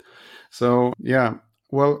Fernandez did. So yeah,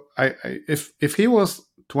 well, if he was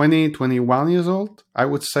 21 years old, I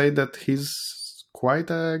would say that he's quite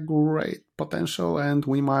a great potential, and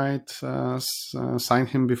we might sign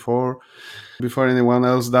him before anyone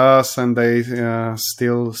else does, and they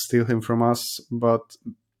still steal him from us. But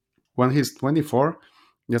when he's 24,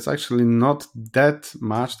 that's actually not that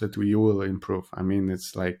much that we will improve. I mean,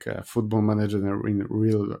 it's like a football manager in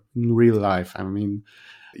real life. I mean,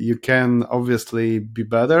 you can obviously be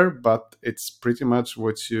better, but it's pretty much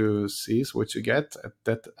what you see is what you get at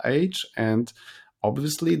that age. And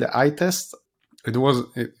obviously the eye test,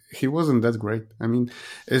 he wasn't that great. I mean,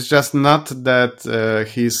 it's just not that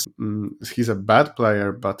he's a bad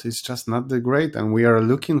player, but it's just not that great. And we are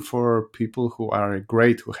looking for people who are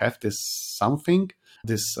great, who have this something,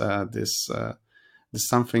 this there's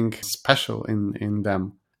something special in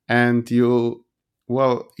them. And you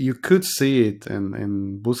could see it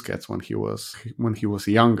in Busquets when he was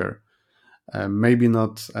younger. Maybe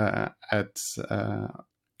not at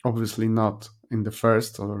obviously not in the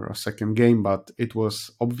first or second game, but it was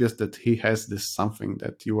obvious that he has this something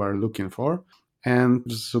that you are looking for. And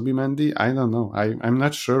Zubimendi, I don't know. I'm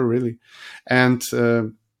not sure really. And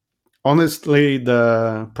honestly,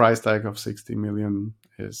 the price tag of 60 million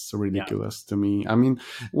is ridiculous to me. I mean,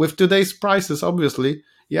 with today's prices, obviously,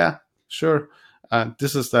 yeah, sure.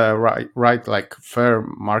 This is the right, like fair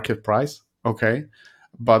market price. Okay.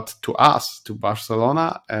 But to us, to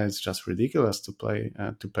Barcelona, it's just ridiculous to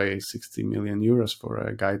pay 60 million euros for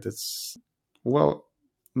a guy that's, well,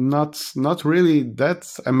 not really that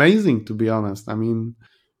amazing, to be honest. I mean,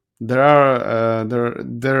 there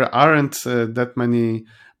aren't that many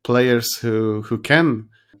players who can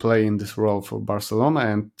play in this role for Barcelona,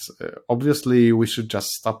 and obviously we should just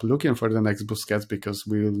stop looking for the next Busquets because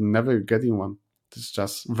we'll never get in one. It's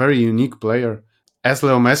just very unique player. As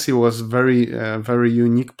Leo Messi was very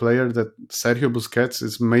unique player, that Sergio Busquets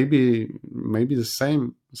is maybe the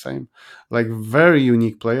same, like very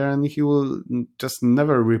unique player, and he will just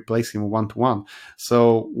never replace him 1-to-1.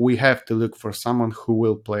 So we have to look for someone who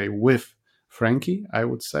will play with Frankie, I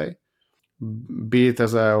would say, be it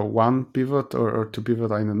as a one pivot or two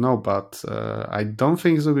pivot, I don't know, but I don't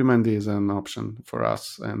think Zubimendi is an option for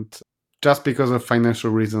us, and just because of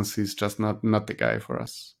financial reasons, he's just not the guy for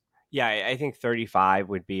us. Yeah, I think 35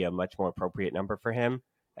 would be a much more appropriate number for him,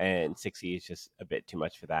 and 60 is just a bit too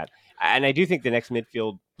much for that. And I do think the next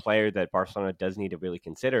midfield player that Barcelona does need to really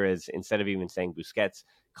consider is, instead of even saying Busquets,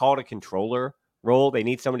 call it a controller role. They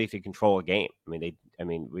need somebody to control a game.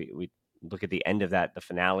 We look at the end of that, the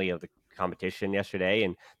finale of the competition yesterday,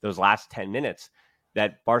 and those last 10 minutes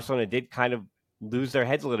that Barcelona did kind of lose their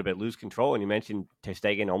heads a little bit, lose control. And you mentioned Ter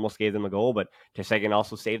Stegen almost gave them a goal, but Ter Stegen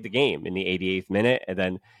also saved the game in the 88th minute. And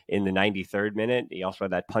then in the 93rd minute, he also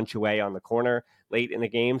had that punch away on the corner late in the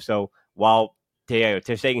game. So while Ter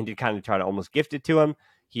Stegen did kind of try to almost gift it to him,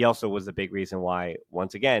 he also was the big reason why,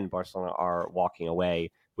 once again, Barcelona are walking away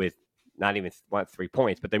with not even 3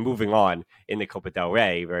 points, but they're moving on in the Copa del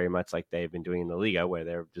Rey, very much like they've been doing in the Liga, where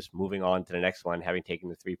they're just moving on to the next one, having taken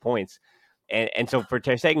the 3 points. And so for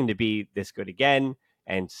Ter Stegen to be this good again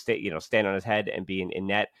and stand on his head and be in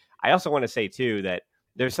net, I also want to say too that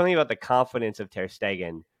there's something about the confidence of Ter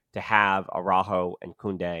Stegen to have Araujo and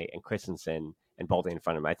Koundé and Christensen and Balde in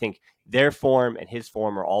front of him. I think their form and his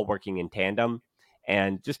form are all working in tandem.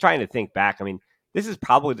 And just trying to think back, I mean, this is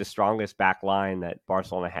probably the strongest back line that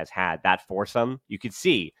Barcelona has had. That foursome, you could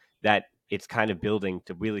see that it's kind of building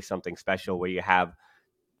to really something special where you have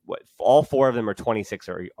all four of them are 26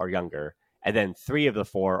 or younger. And then 3 of the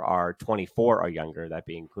 4 are 24 or younger, that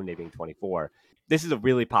being Koundé being 24. This is a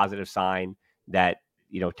really positive sign that,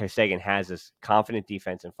 Ter Stegen has this confident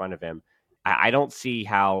defense in front of him. I don't see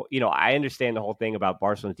how, I understand the whole thing about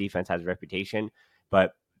Barcelona's defense has a reputation,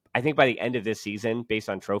 but I think by the end of this season, based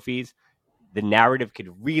on trophies, the narrative could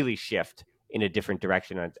really shift in a different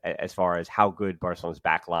direction as far as how good Barcelona's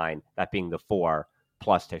back line, that being the 4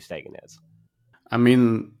 plus Ter Stegen, is. I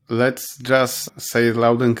mean, let's just say it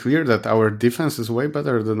loud and clear that our defense is way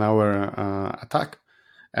better than our attack,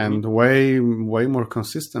 and way more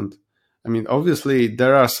consistent. I mean, obviously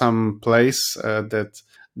there are some plays that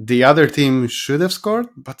the other team should have scored,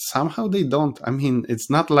 but somehow they don't. I mean, it's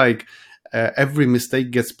not like every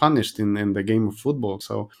mistake gets punished in the game of football.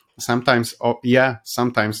 So sometimes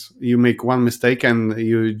you make one mistake and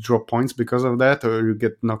you drop points because of that, or you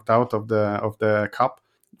get knocked out of the cup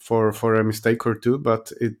for a mistake or two,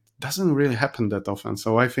 but it doesn't really happen that often.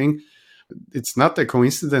 So I think it's not a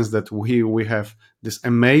coincidence that we have this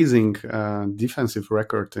amazing defensive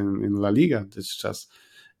record in La Liga.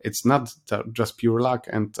 It's not just pure luck.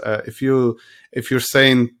 And if you're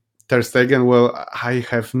saying Ter Stegen, well, I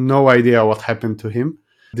have no idea what happened to him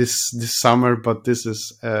this summer, but this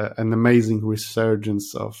is an amazing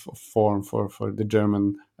resurgence of form for the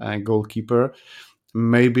German goalkeeper.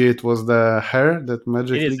 Maybe it was the hair that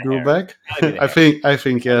magically grew back. I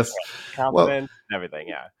think yes. Confidence, everything,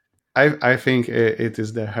 yeah. I think it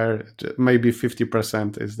is the hair. Maybe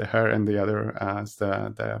 50% is the hair, and the other is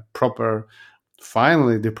the proper.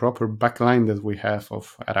 Finally, the proper backline that we have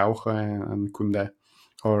of Araujo and Koundé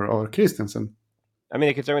or Christensen. I mean,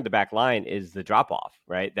 the concern with the back line is the drop off,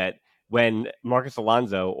 right? That when Marcus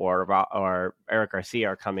Alonso or Eric Garcia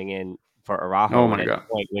are coming in for Oh Araujo, my and at God.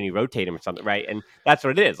 the point when you rotate him or something, right? And that's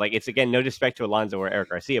what it is. Like, it's, again, no disrespect to Alonso or Eric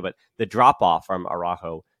Garcia, but the drop off from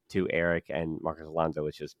Araujo to Eric and Marcus Alonso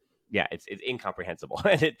is just, yeah, it's incomprehensible,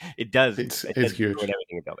 and it does It's ruin huge.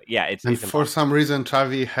 everything about it. Yeah, it's And for impossible. some reason,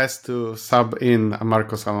 Xavi has to sub in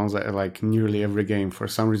Marcos Alonso like nearly every game for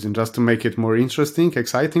some reason, just to make it more interesting,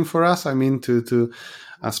 exciting for us. I mean, to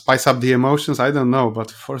spice up the emotions. I don't know,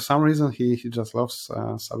 but for some reason, he just loves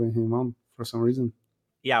subbing him on for some reason.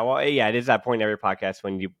 Yeah, well, yeah, it is that point in every podcast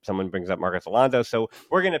when someone brings up Marcos Alonso. So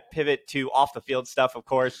we're going to pivot to off the field stuff, of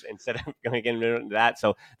course, instead of going to get into that.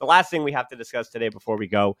 So the last thing we have to discuss today before we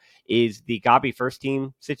go is the Gavi first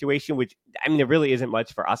team situation, which, I mean, there really isn't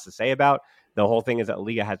much for us to say about. The whole thing is that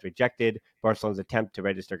Liga has rejected Barcelona's attempt to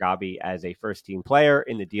register Gavi as a first team player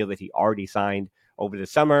in the deal that he already signed over the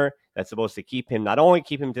summer. That's supposed to not only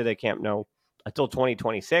keep him to the Camp Nou until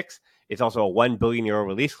 2026, it's also a €1 billion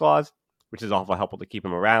release clause, which is awful helpful to keep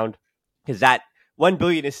him around, because that 1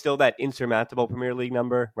 billion is still that insurmountable Premier League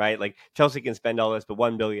number, right? Like, Chelsea can spend all this, but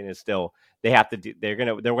 1 billion is still, they're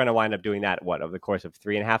gonna wind up doing that over the course of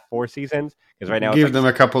 3.5, 4 seasons, because right now it's Give like them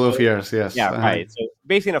a couple of years, yes. yeah, right. So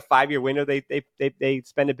basically, in a 5-year window, they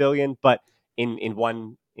spend $1 billion, but in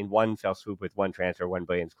one fell swoop with one transfer, 1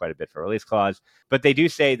 billion is quite a bit for a release clause. But they do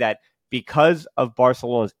say that because of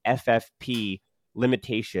Barcelona's FFP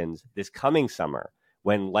limitations this coming summer,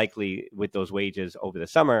 when likely with those wages over the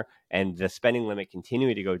summer and the spending limit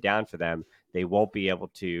continuing to go down for them, they won't be able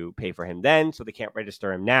to pay for him then, so they can't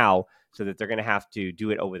register him now, so that they're going to have to do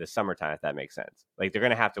it over the summertime, if that makes sense. Like, they're going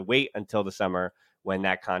to have to wait until the summer when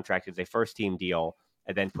that contract is a first team deal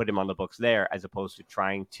and then put him on the books there, as opposed to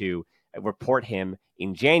trying to report him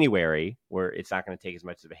in January, where it's not going to take as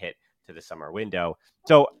much of a hit to the summer window.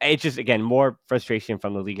 So it's just, again, more frustration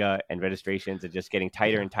from the Liga, and registrations are just getting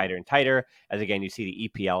tighter and tighter and tighter. As, again, you see the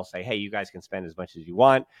EPL say, hey, you guys can spend as much as you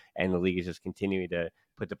want, and the league is just continuing to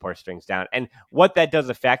put the purse strings down. And what that does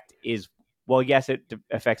affect is, well, yes, it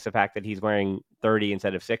affects the fact that he's wearing 30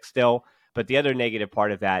 instead of 6 still. But the other negative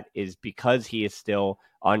part of that is, because he is still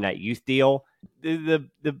on that youth deal, the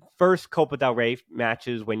first Copa del Rey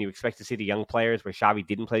matches, when you expect to see the young players, where Xavi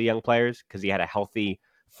didn't play the young players because he had a healthy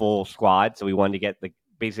full squad, so we wanted to get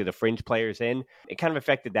basically the fringe players in. It kind of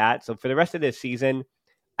affected that. So for the rest of this season,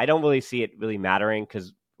 I don't really see it really mattering,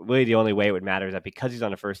 because really the only way it would matter is that because he's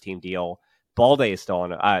on a first team deal, Balde is still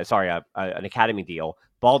on an academy deal.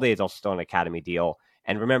 Balde is also still on an academy deal.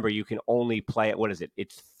 And remember, you can only play, what is it?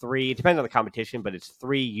 It's 3, it depends on the competition, but it's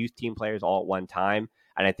 3 youth team players all at one time.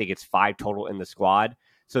 And I think it's 5 total in the squad.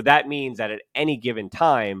 So that means that at any given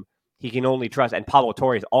time, he can only trust, and Pablo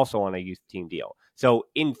Torre is also on a youth team deal. So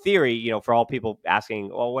in theory, for all people asking,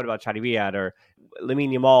 well, what about Chadiviad or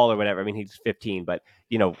Lamine Yamal or whatever? I mean, he's 15, but,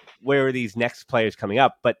 where are these next players coming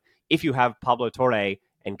up? But if you have Pablo Torre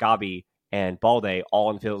and Gavi and Balde all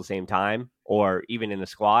in the field at the same time, or even in the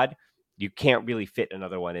squad, you can't really fit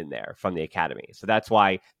another one in there from the academy. So that's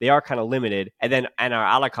why they are kind of limited. And then Anar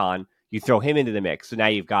Alakan, you throw him into the mix. So now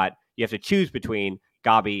you have to choose between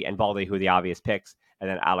Gavi and Balde, who are the obvious picks, and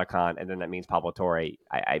then Alakan, and then that means Pablo Torre.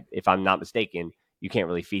 If I'm not mistaken, you can't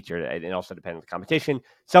really feature it. It also depends on the competition.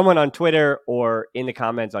 Someone on Twitter or in the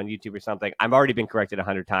comments on YouTube or something, I've already been corrected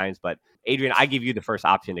 100 times, but Adrian, I give you the first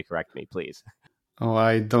option to correct me, please. Oh,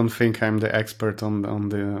 I don't think I'm the expert on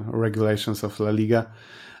the regulations of La Liga.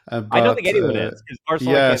 But, I don't think anyone is, because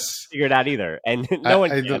Barcelona can't yes, figure it out either, and no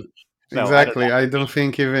one I can. don't, So exactly. I don't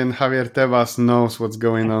think even Javier Tebas knows what's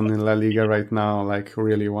going on in La Liga right now, like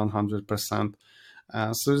really 100%.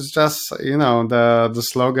 So it's just, the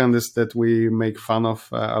slogan is that we make fun of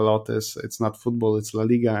a lot is, it's not football, it's La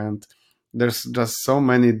Liga. And there's just so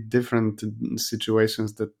many different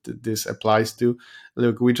situations that this applies to.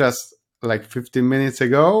 Look, we just, like 15 minutes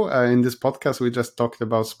ago in this podcast, we just talked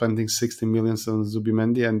about spending 60 million on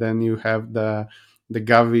Zubimendi, and then you have the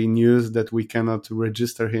Gavi news that we cannot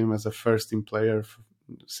register him as a first team player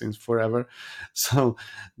since forever. So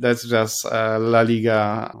that's just La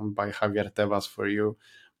Liga by Javier Tebas for you.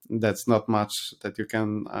 That's not much that you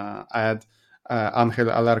can add. Angel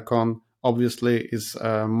Alarcon obviously is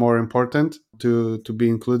more important to be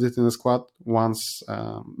included in the squad once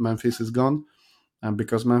Memphis is gone. And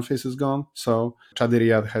because Memphis is gone, so Chadi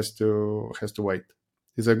Riyad has to wait.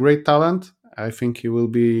 He's a great talent. I think he will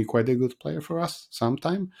be quite a good player for us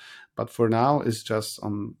sometime, but for now, it's just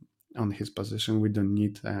on his position. We don't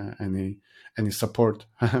need any support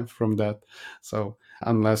from that. So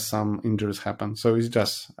unless some injuries happen, so he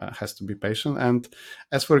just has to be patient. And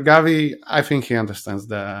as for Gavi, I think he understands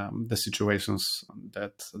the situations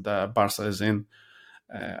that the Barca is in.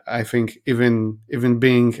 I think even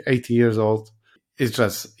being 80 years old, it's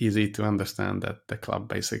just easy to understand that the club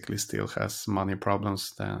basically still has money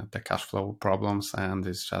problems, the cash flow problems, and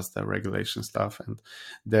it's just the regulation stuff. And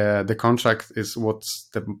the contract is what's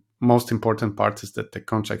the most important part, is that the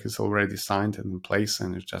contract is already signed and in place,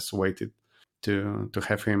 and it's just waited to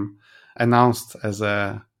have him announced as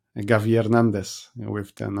a Gavi Hernandez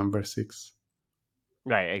with the number 6.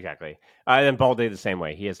 Right, exactly. And Balde the same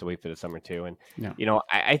way. He has to wait for the summer too. And Yeah.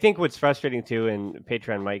 I think what's frustrating too, and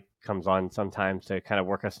Patreon Mike comes on sometimes to kind of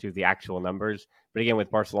work us through the actual numbers. But again, with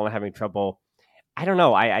Barcelona having trouble, I don't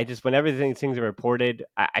know. I just whenever things are reported,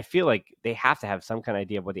 I feel like they have to have some kind of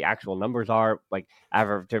idea of what the actual numbers are. Like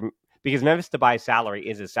because Memphis Depay's salary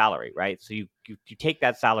is his salary, right? So you take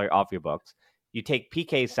that salary off your books. You take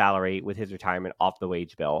PK's salary with his retirement off the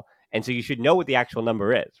wage bill, and so you should know what the actual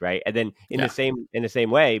number is, right? And then in the same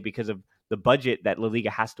way, because of the budget that La Liga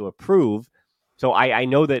has to approve. So I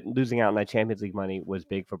know that losing out on that Champions League money was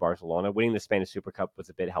big for Barcelona. Winning the Spanish Super Cup was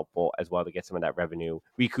a bit helpful as well to get some of that revenue,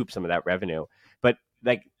 recoup some of that revenue. But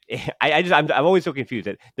like, I'm always so confused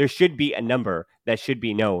that there should be a number that should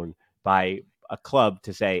be known by a club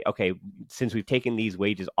to say, okay, since we've taken these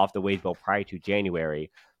wages off the wage bill prior to January,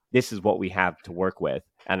 this is what we have to work with.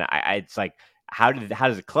 And it's like, how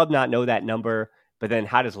does the club not know that number? But then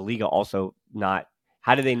how does La Liga also not?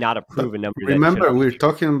 How do they not approve a number? Remember, we're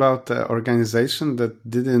talking about the organization that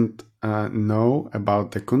didn't know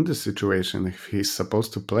about the Kunde situation, if he's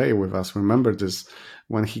supposed to play with us. Remember this,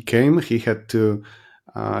 when he came, he had to.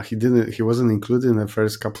 He wasn't included in the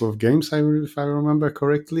first couple of games, if I remember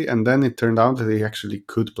correctly, and then it turned out that he actually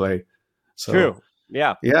could play. So, true,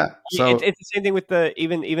 yeah. So it's the same thing with the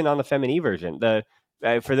even on the Femini version.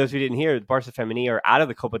 For those who didn't hear, Barca Femini are out of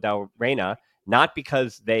the Copa del Reina, not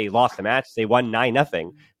because they lost the match, they won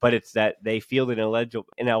 9-0, but it's that they fielded an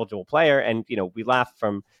ineligible player. And we laughed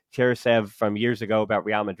from Cherisev from years ago about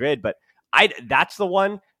Real Madrid, but that's the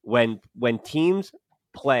one when teams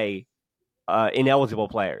play ineligible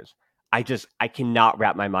players. I cannot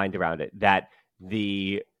wrap my mind around it. That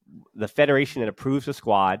the federation that approves the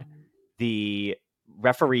squad, the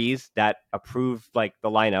referees that approve like the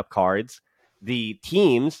lineup cards, the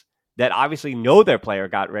teams that obviously know their player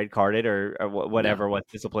got red carded or whatever was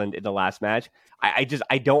disciplined in the last match. I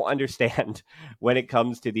don't understand when it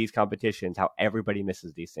comes to these competitions how everybody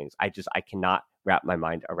misses these things. I cannot wrap my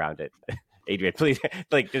mind around it. Adrian, please,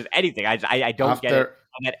 like just anything. I don't get it.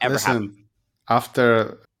 How that ever happened.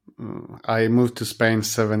 After I moved to Spain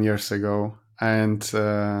 7 years ago, and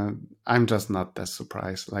I'm just not that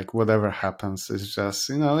surprised. Like whatever happens, it's just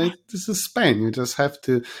this is Spain. You just have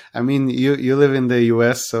to. I mean, you live in the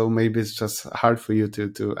US, so maybe it's just hard for you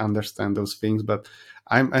to understand those things. But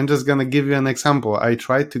I'm just gonna give you an example. I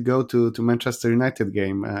tried to go to Manchester United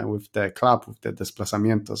game with the club, with the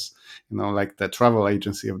Desplazamientos, like the travel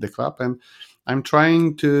agency of the club, and I'm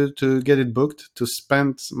trying to get it booked to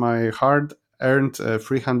spend my hard-earned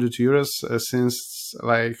 300 euros since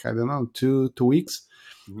like I don't know 2 weeks,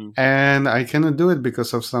 and I cannot do it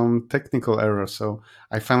because of some technical error. So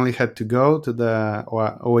I finally had to go to the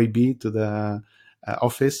OAB, to the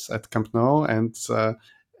office at Camp Nou, and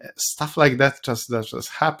stuff like that just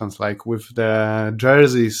happens. Like with the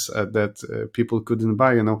jerseys that people couldn't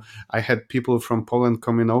buy. I had people from Poland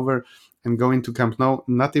coming over and going to Camp Nou,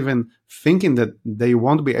 not even thinking that they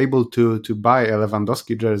won't be able to buy a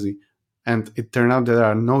Lewandowski jersey. And it turned out there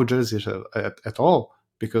are no jerseys at all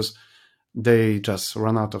because they just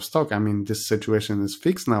run out of stock. I mean, this situation is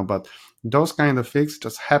fixed now, but those kind of things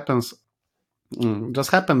just happen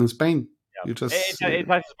in Spain. Yeah. It's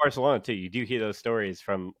not just Barcelona too. You do hear those stories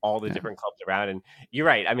from all the different clubs around, and you're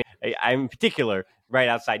right. I mean, I'm in particular right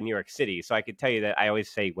outside New York City, so I could tell you that I always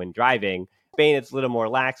say when driving, Spain it's a little more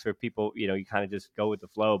lax for people. You kind of just go with the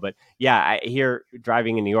flow. But yeah, I hear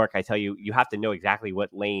driving in New York, I tell you, you have to know exactly what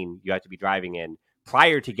lane you have to be driving in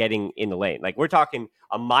prior to getting in the lane. Like we're talking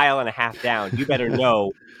a mile and a half down. You better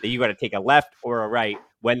know that you got to take a left or a right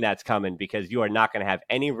when that's coming, because you are not going to have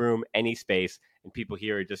any room, any space. And people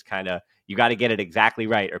here are just kind of, you got to get it exactly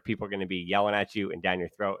right, or people are going to be yelling at you and down your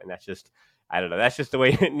throat. And that's just, I don't know. That's just the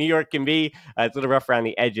way New York can be. It's a little rough around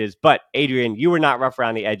the edges. But Adrian, you were not rough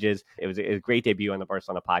around the edges. It was a great debut on the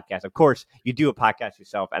Barcelona podcast. Of course, you do a podcast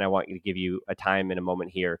yourself, and I want you to give you a time and a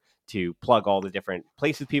moment here to plug all the different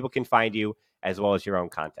places people can find you, as well as your own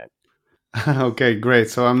content. Okay, great.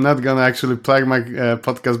 So I'm not gonna actually plug my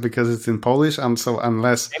podcast because it's in Polish. So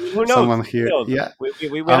unless someone here,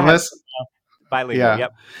 we unless bilingual.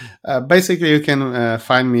 Yep. Basically, you can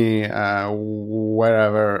find me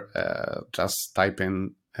wherever. Just type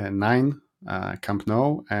in 9 Camp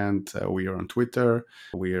Nou, and we are on Twitter.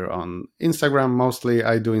 We are on Instagram mostly.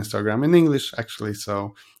 I do Instagram in English actually,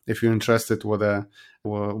 so if you're interested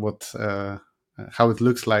how it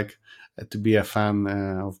looks like to be a fan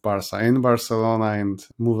of Barca in Barcelona and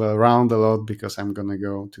move around a lot, because I'm gonna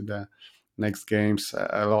go to the next games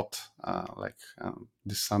a lot.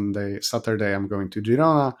 This Saturday I'm going to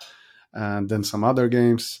Girona, and then some other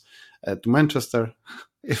games to Manchester,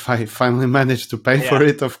 if I finally manage to pay for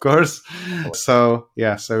it, of course. So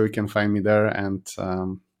you can find me there, and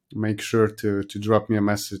make sure to drop me a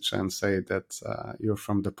message and say that you're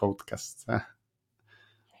from the podcast.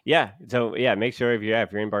 So make sure if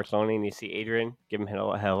you're in Barcelona and you see Adrian, give him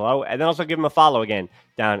a hello, and then also give him a follow again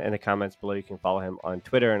down in the comments below. You can follow him on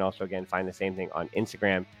Twitter, and also again find the same thing on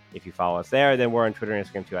Instagram if you follow us there. Then we're on Twitter and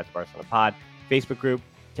Instagram too at the Barcelona Pod, Facebook group,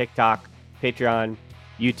 TikTok, Patreon,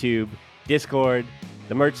 YouTube, Discord,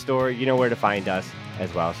 the merch store. You know where to find us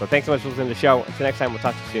as well. So thanks so much for listening to the show. Until next time, we'll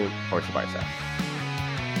talk to you soon. Forza Barca.